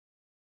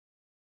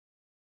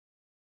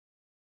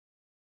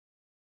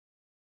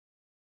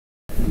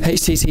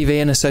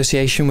HTTV in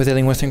association with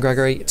Illingworth and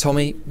Gregory.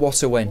 Tommy,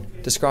 what a win.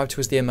 Describe to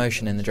us the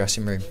emotion in the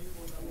dressing room.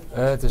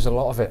 There's a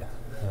lot of it.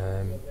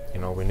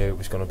 We knew it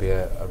was going to be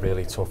a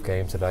really tough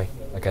game today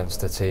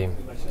against a team.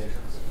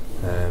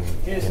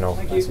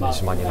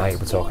 It's Man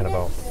United we're talking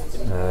about.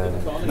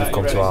 They've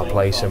come to our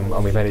place and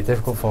we made it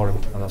difficult for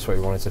them, and that's what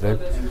we wanted to do.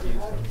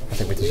 I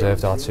think we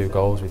deserved our 2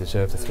 goals, we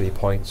deserved the 3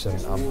 points,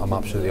 and I'm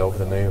absolutely over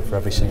the moon for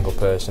every single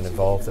person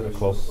involved at the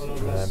club,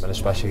 and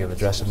especially in the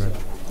dressing room.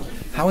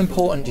 How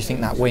important do you think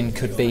that win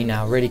could be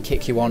now, really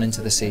kick you on into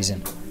the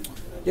season?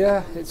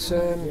 Yeah, it's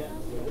been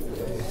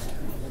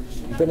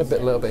a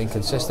little bit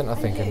inconsistent, I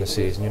think, in the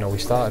season. We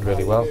started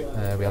really well,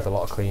 we had a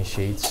lot of clean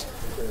sheets,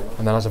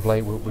 and then as of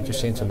late we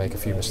just seem to make a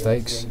few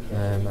mistakes,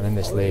 and in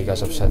this league,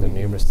 as I've said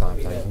numerous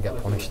times, now you can get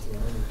punished.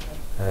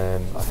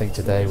 I think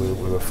today we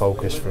were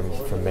focused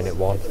from minute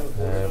 1.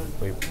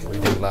 We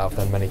didn't have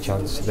them many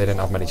chances. They didn't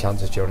have many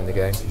chances during the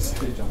game.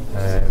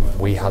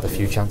 We had a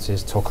few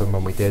chances, took them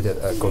when we did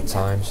at good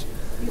times,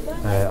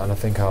 and I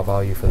think our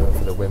value for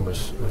the win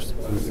was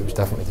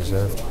definitely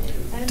deserved.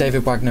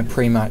 David Wagner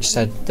pre-match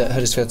said that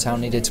Huddersfield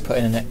Town needed to put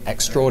in an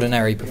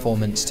extraordinary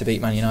performance to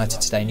beat Man United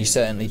today, and you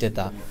certainly did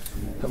that.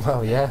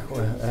 Well, yeah,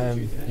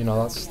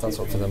 that's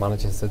up to the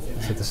manager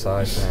to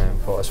decide.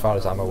 But as far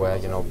as I'm aware,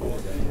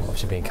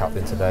 obviously being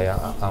captain today,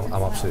 I'm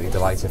absolutely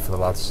delighted for the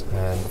lads.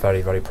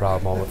 Very, very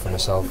proud moment for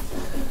myself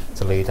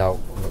to lead out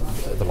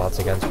the lads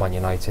against Man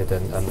United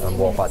and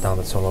walk back down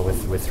the tunnel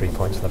with 3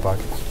 points in the bag.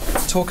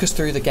 Talk us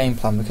through the game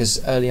plan, because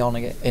early on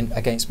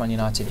against Man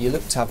United, you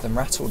looked to have them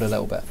rattled a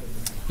little bit.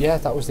 Yeah,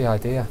 that was the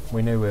idea.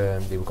 We knew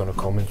they were going to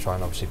come and try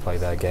and obviously play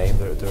their game.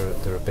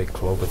 They're a big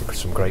club with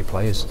some great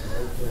players.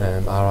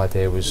 Our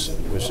idea was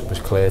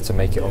clear, to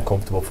make it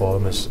uncomfortable for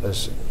them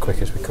as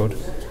quick as we could,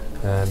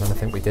 and I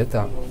think we did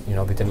that.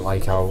 They didn't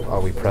like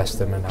how we pressed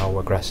them and how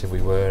aggressive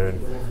we were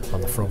and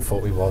on the front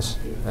foot we was,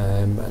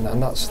 and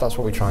that's what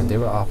we try and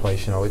do at our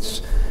place.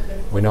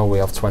 We know we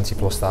have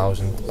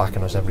 20,000+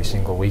 backing us every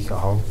single week at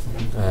home,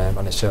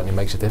 and it certainly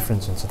makes a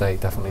difference, and today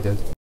it definitely did.